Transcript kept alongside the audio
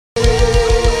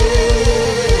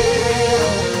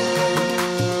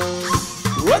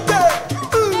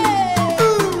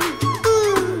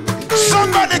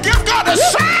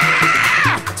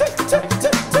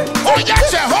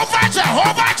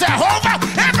Jehovah.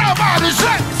 Everybody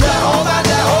say Jehovah,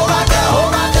 Jehovah,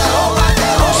 Jehovah, Jehovah,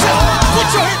 Jehovah.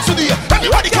 Put your hands to the air.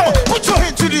 Everybody come on. Put your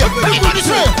hands to the air. Everybody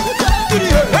say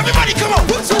everybody come on.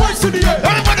 Put your hands to the air.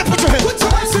 Everybody put your hands. Put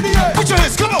your hands to the air. Put your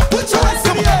hands. Come on. Put your hands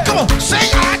to the air. Come on. Say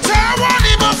I tell one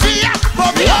in my feet.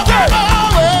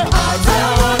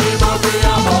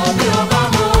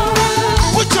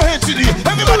 Put your hands to the air.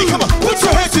 Everybody come on. Put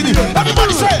your hands to the air.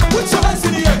 Everybody say put your hands to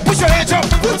the air. Put your hands up.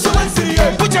 Put your hands to the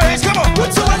air. Put your hands. Come on.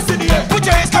 Put your hands to the air. Put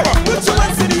your hands. Come on. Put your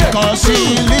hands to the air. Cause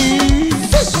he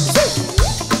lives.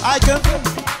 I can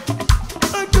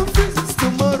face it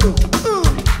tomorrow.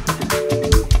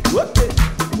 Okay.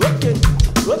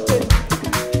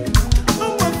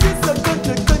 I'm a piece of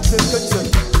country.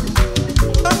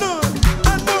 I know.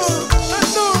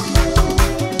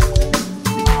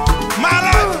 My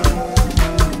life.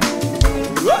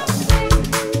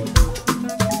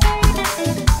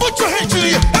 Put your hands to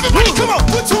the air. Everybody come on.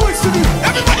 Put your hands to the air.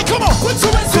 Everybody come on. Put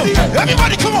your hands to the air.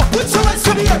 Everybody come on. Put your hands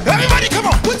to the air. Everybody come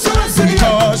on. Put your hands to the air.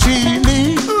 Because he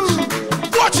lives.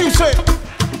 What you say?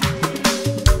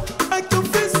 I can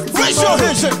face it. Raise your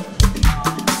hands. Say.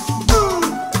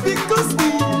 Because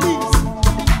he lives.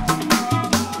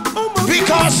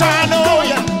 Because I know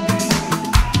ya.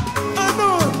 I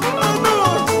know.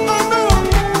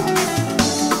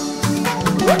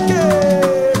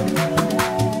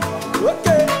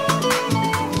 Okay.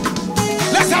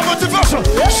 Let's have motivation.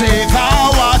 Say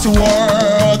thou art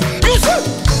world. You say.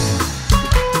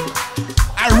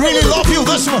 I really love you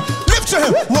this one. Lift your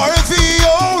hand. Worthy,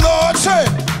 oh Lord. Say.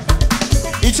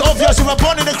 It's obvious you were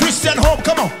born in a Christian home.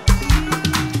 Come on.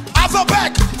 At the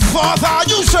back. Father,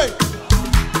 you say.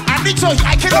 I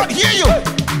cannot hear you.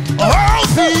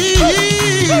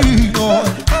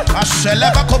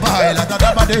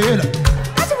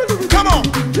 Come on.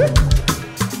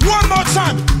 One more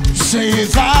time. Say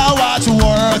thou art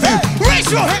worthy.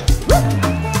 Raise your hand.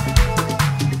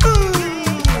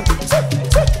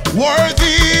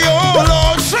 Worthy, oh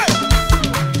Lord. Say.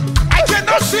 I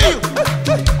cannot see you.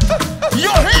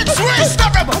 Your hands raised.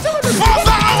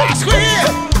 Father, I ask you here.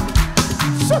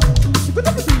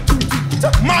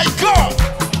 My God.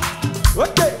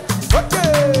 Okay.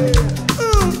 Okay.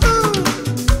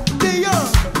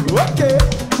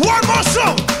 One more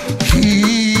song.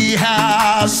 He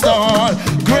has done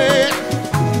great.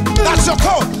 That's your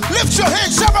call. Lift your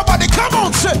hands, everybody. Come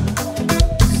on, say.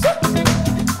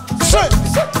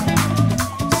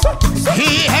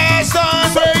 He has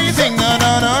done great things.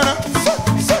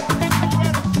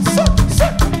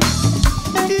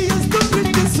 He has done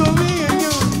great things for me and you.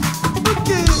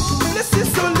 Okay. This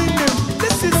is only them.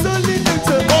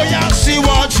 Oh yeah, see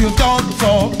what you've done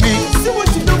for me. See what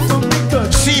you done for me,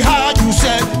 God. See how you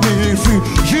set me free.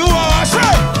 You are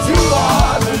straight. You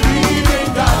are the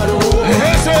living God.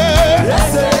 Yes, sir.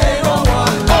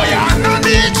 Oh yeah,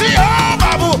 nani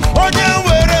Jehovah, oh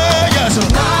yeah, yes.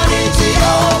 Nani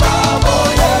Jehovah,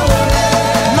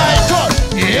 my God,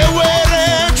 ewere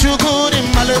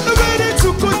chukudima,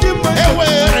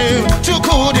 ewere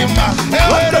chukudima,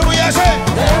 ewere we say.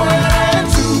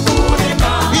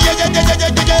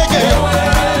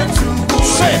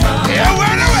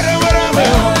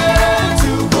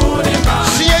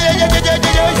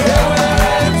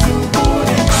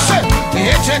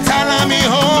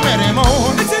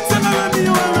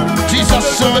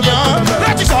 Jesus,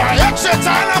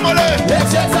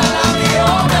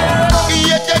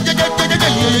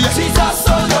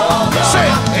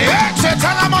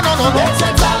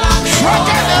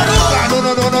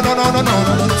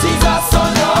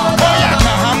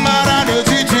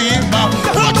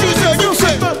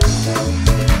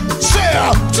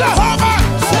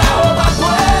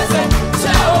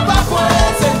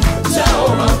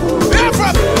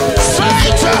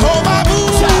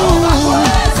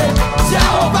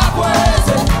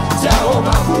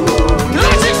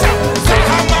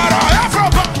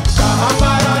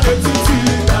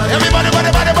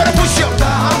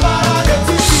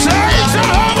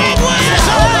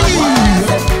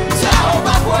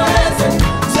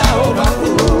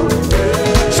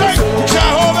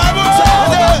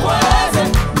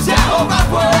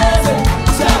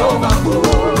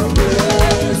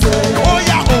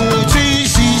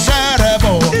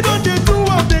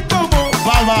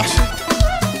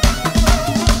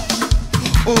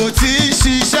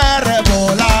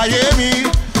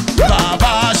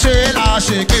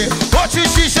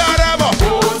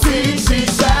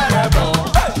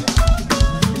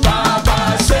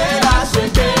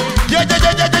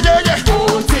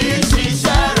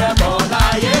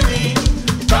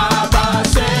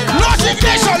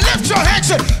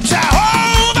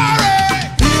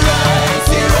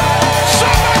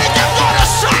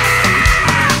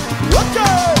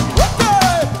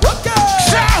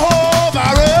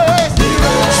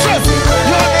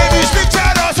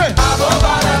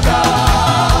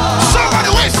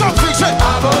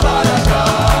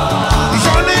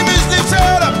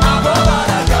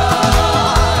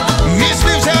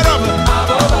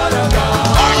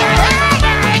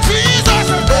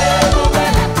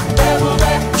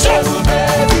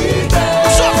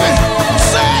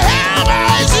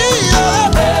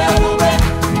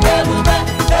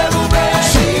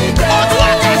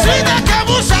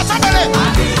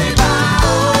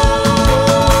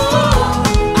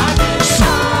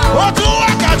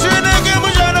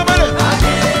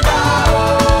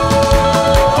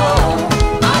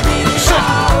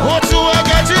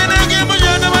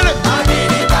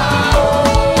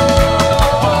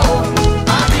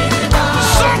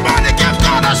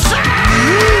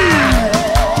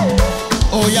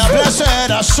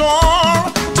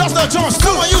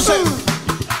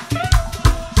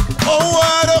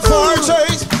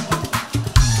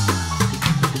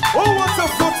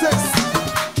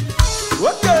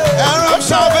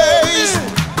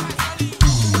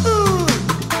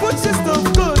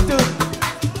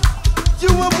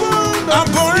 I'm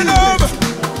pouring over.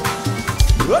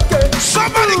 Okay.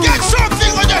 Somebody get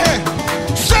something on your head.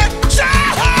 Say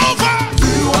Jehovah.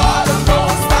 You are the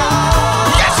most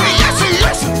high. Yes, yes,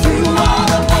 yes. You are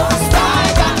the most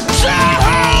high God.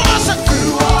 Jehovah.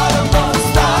 You are the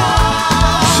most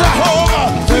high. Jehovah.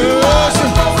 You are the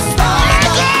most high. My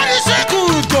God is a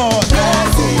good God.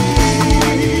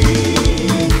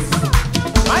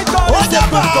 My God is a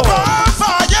good God.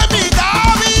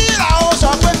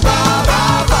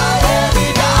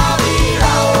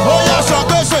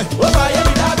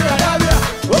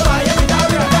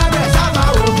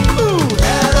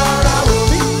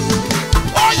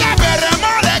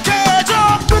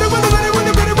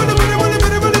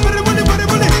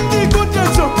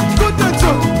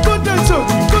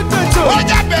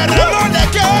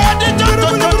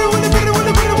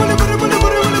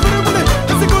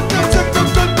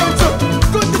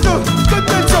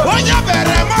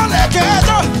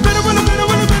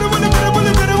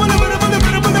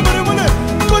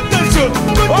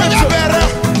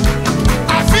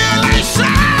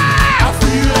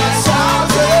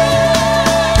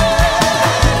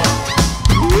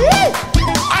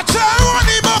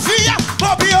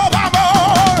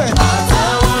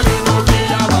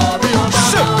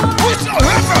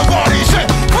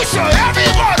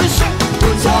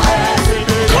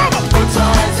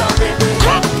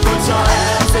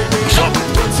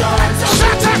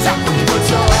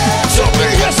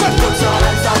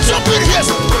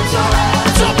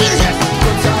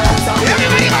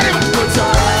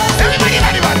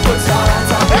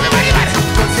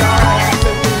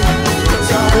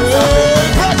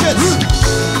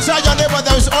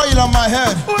 On my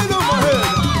head.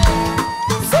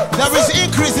 There is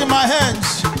increase in my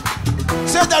hands.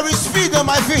 Say there is speed on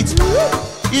my feet.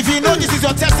 If you know this is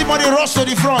your testimony, rush to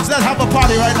the front. Let's have a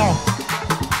party right now.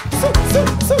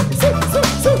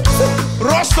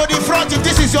 Rush to the front if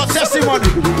this is your testimony.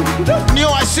 Neo,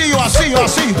 I see you, I see you, I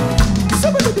see you.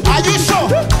 Are you sure?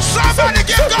 Somebody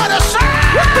give God a shout.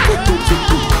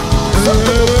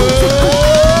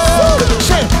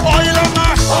 Say, oil on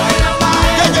my, oil on my,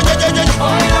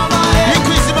 oil on my head.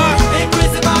 Increase in my hands,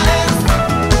 increase in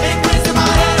my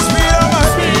hands. Speed on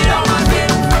my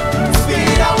feet,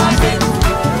 speed on my feet.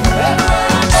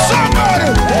 Somebody,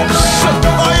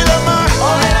 oil on my,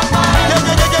 oil on my head,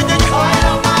 oil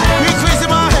on my head. Increase in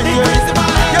my hands, increase in my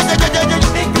hands,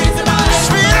 increase in my hands.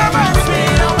 Speed on my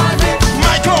feet,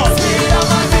 my God, speed on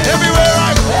my feet. Everywhere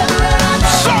I go,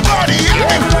 somebody,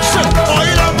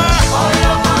 oil on my, oil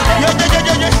on my head,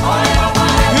 oil on my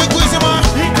head. Increase in my,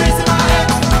 increase in my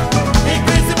hands,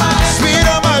 increase in my hands. Speed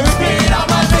on my, speed on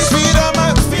my feet, speed on my,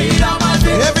 speed on my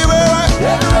feet. Everywhere I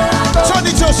go, turn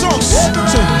it to your songs.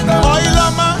 Oil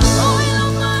on my, oil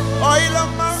on my, oil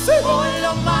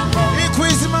on my head.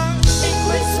 Increase in my,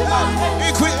 increase in my head,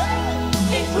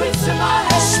 increase in my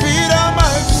head. Speed on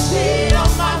my, speed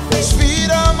on my feet,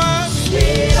 speed on my,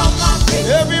 speed on my feet.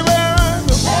 Everywhere I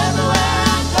go, everywhere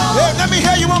I go. Hey, let me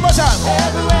hear you one more time.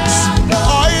 Everywhere I go.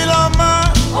 Oil on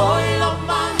my, oil on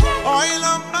my head, oil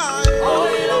on my,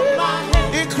 oil on my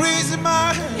head. Increase in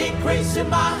my, increase in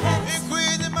my head,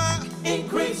 increase in my,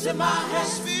 increase in my head.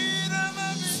 Speed on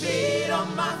my feet, speed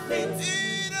on my feet,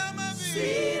 speed on my feet,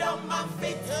 speed on my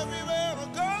feet. Everywhere I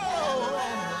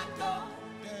go.